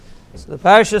So the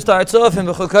parasha starts off in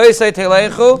B'chukoisei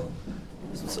Telechu,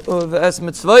 Es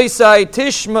Mitzvoisei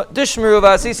Tishmeru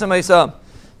V'asisa Meisam.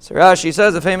 So Rashi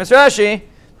says, the famous Rashi,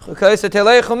 B'chukoisei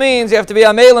Telechu means you have to be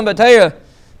Amelim B'Teira.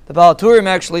 The Baal Turim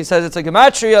actually says it's a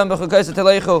Gematria, and B'chukoisei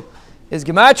Telechu is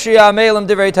Gematria Amelim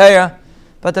Divrei Teira.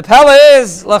 But the Pella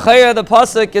is, L'chayra, the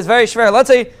Pasuk is very shver. Let's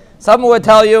say someone would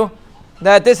tell you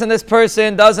that this and this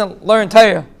person doesn't learn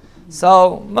Teira.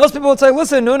 So most people would say,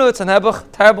 listen, Nunu, it's an Nebuch,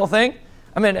 terrible thing.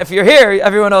 I mean, if you're here,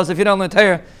 everyone knows if you don't learn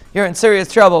Torah, you're in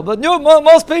serious trouble. But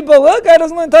most people, well, guy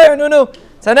doesn't learn Torah, no,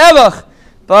 it's an Nebuch.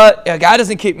 But a guy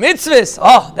doesn't keep mitzvahs.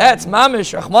 Oh, that's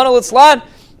mamish, Rachmana litzlan.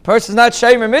 Person's not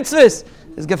shamer mitzvahs.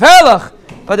 It's gefährlich.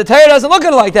 But the Torah doesn't look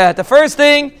at it like that. The first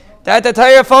thing that the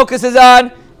Torah focuses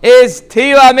on is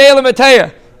tiyu amelim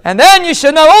b'Torah. And then you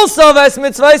should know also ves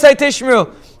mitzvahs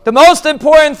tishmeru. The most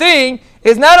important thing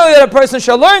is not only that a person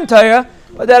should learn Torah,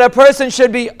 but that a person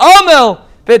should be amel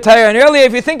b'Torah. And earlier,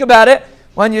 if you think about it,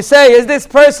 when you say, is this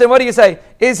person, what do you say?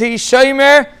 Is he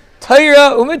shomer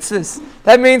Torah u'mitzvahs?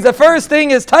 That means the first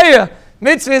thing is Torah.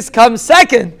 Mitzvahs comes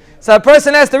second. So a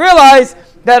person has to realize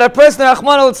that a person,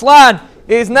 Rachmana litzlan,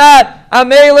 is not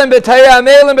amelim b'Torah.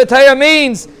 Amelim b'Torah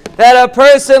means that a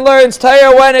person learns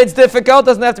Torah when it's difficult.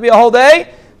 Doesn't have to be a whole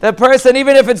day. The person,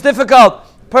 even if it's difficult,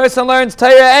 person learns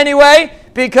Torah anyway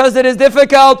because it is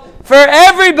difficult for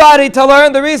everybody to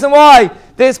learn. The reason why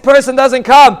this person doesn't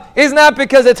come is not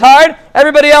because it's hard.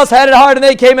 Everybody else had it hard and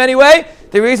they came anyway.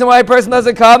 The reason why a person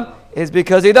doesn't come is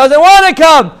because he doesn't want to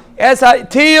come. Yes,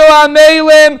 tiyu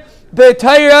amelim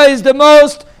b'Torah is the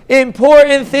most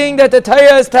important thing that the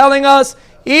Torah is telling us,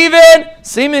 even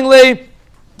seemingly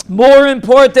more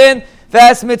important.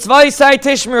 Vas mitzvahs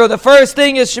tishmeru. The first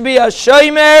thing is should be a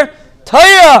shomer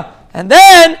Torah, and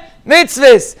then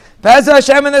mitzvahs. Be'ezer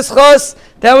Hashem in this chos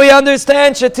that we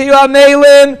understand shetiyu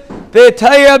amelim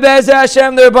b'Torah. Be'ezer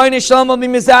Hashem, the Rebbeinu Shalom will be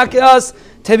mizakeh us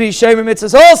to be shomer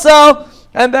mitzvahs also,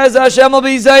 and Be'ezer Hashem will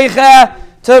be zeicha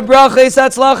to brachos,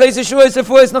 hatzlachos, yeshuos,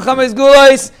 refuos, nechamas,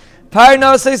 gulos,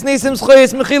 parnasos, nisim,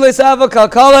 zchuyos, mechilos, ava,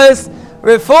 kalkalos,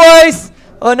 refuos,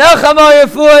 unechama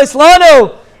refuos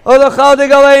lanu. Olachal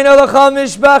degalein, olachal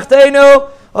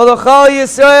mishbachteinu, olachal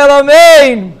Yisrael,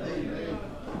 amen.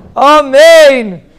 Amen.